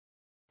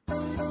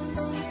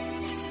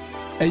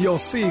Ei, eu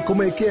sei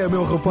como é que é,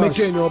 meu rapaz. Como é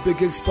que é, Inópia? O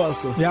que é que se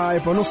passa?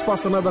 Epa, não se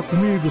passa nada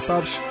comigo,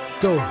 sabes?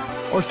 Então,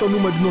 Hoje estou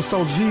numa de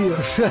nostalgia.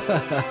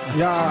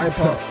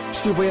 Epa,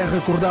 estive aí a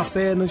recordar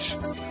cenas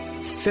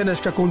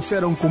que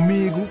aconteceram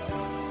comigo,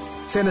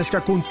 cenas que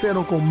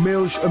aconteceram com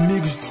meus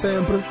amigos de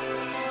sempre.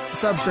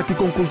 Sabes a que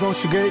conclusão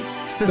cheguei?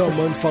 então,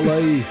 mano, fala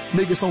aí.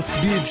 Niggas são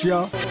fedidos,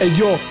 já. Ei,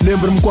 yo,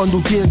 lembro-me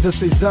quando tinha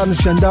 16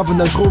 anos, andava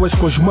nas ruas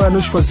com os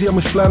manos,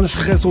 fazíamos planos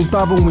que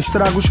resultavam em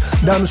estragos,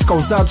 danos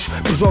causados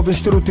por jovens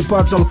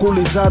estereotipados,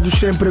 alcoolizados,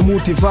 sempre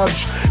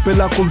motivados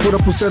pela cultura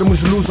por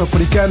sermos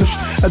luso-africanos.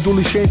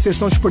 Adolescência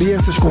são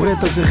experiências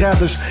corretas e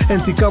erradas,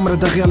 anticâmara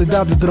da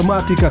realidade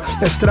dramática,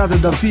 a estrada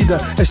da vida,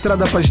 a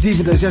estrada para as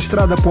dívidas e a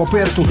estrada para o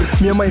aperto.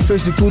 Minha mãe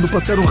fez de tudo para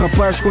ser um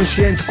rapaz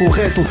consciente,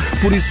 correto.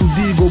 Por isso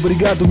digo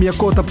obrigado, minha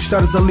cota, por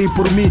estares ali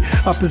por mim.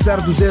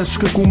 Apesar dos erros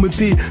que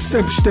cometi,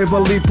 sempre esteve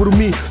ali por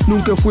mim.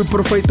 Nunca fui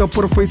perfeito, a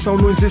perfeição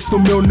não existe no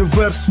meu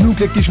universo.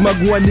 Nunca quis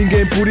magoar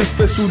ninguém, por isso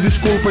peço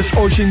desculpas.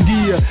 Hoje em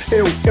dia,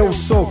 eu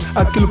sou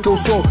aquilo que eu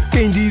sou.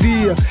 Quem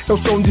diria, eu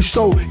sou onde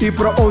estou e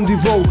para onde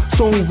vou.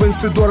 Sou um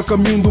vencedor,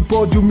 caminho do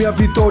pódio. Minha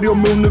vitória, o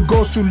meu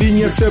negócio,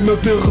 linha, esse é meu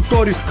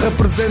território.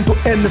 Represento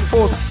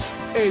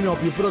NFOS. Ei,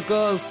 Inópia, por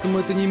acaso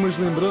também tenho umas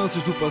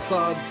lembranças do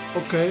passado.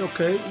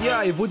 Ok.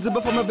 Eu vou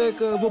desabafar uma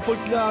beca, vou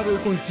partilhar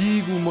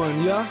contigo,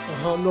 mano,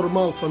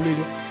 Normal,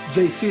 família.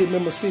 JC,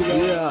 mesmo assim,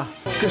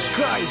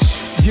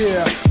 Cascais.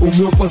 O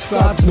meu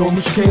passado não me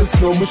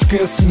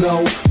esqueço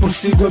não.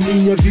 Prossigo a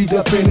minha vida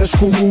apenas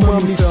como uma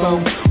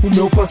missão. O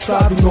meu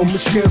passado não me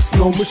esqueço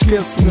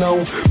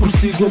não.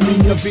 Prossigo a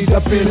minha vida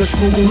apenas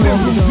como uma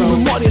missão. De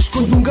memórias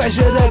quando um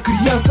gajo era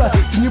criança,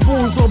 tinha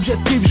bons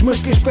objetivos,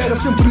 mas quem espera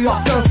sempre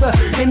alcança.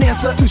 É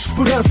nessa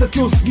esperança que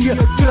eu seguia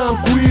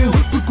tranquilo.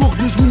 Percorro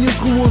nas minhas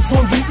ruas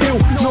onde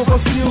eu não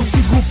vacilo.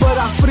 Sigo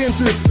para a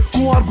frente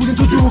com orgulho em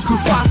tudo o que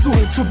faço.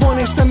 Sou bom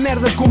nesta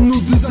merda como no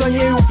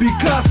desenho eu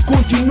Picasso.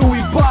 Continuo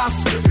e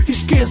passo,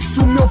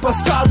 esqueço o meu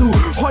passado.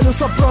 Olha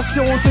só para o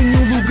céu onde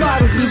tenho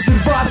lugar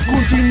reservado.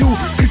 Continuo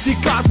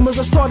criticado, mas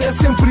a história é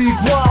sempre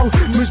igual.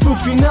 Mas no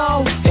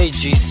final, hey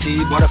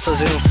GC, bora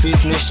fazer um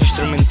feat neste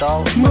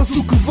instrumental. mas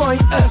o que vem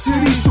a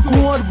ser isto?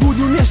 Com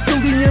orgulho nesta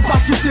linha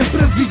passo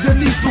sempre a vida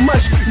nisto.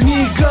 Mas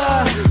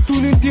nigga, tu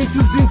nem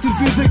tentes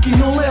intervir daqui,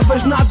 não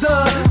levas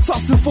nada. Só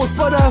se for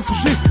para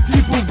fugir,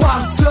 tipo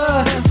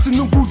basta. Se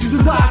não curtes de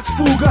dar de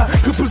fuga,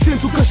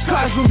 represento o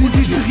Cascais onde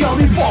existe real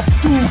hip hop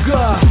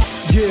Tuga.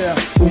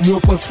 O meu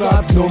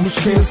passado não me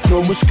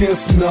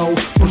esqueço não.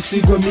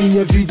 Prossigo a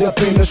minha vida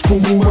apenas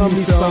como uma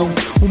missão.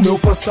 O meu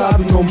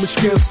passado não me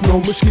esqueço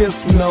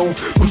não.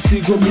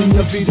 Prossigo a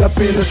minha vida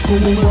apenas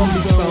como uma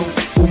missão.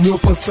 O meu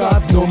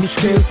passado não me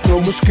esqueço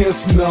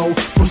não.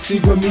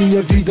 Prossigo a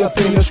minha vida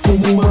apenas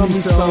como uma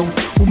missão.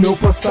 O meu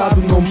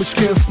passado não me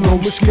esqueço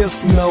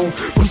não.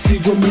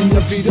 Prossigo a minha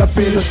vida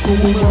apenas como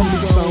uma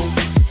missão.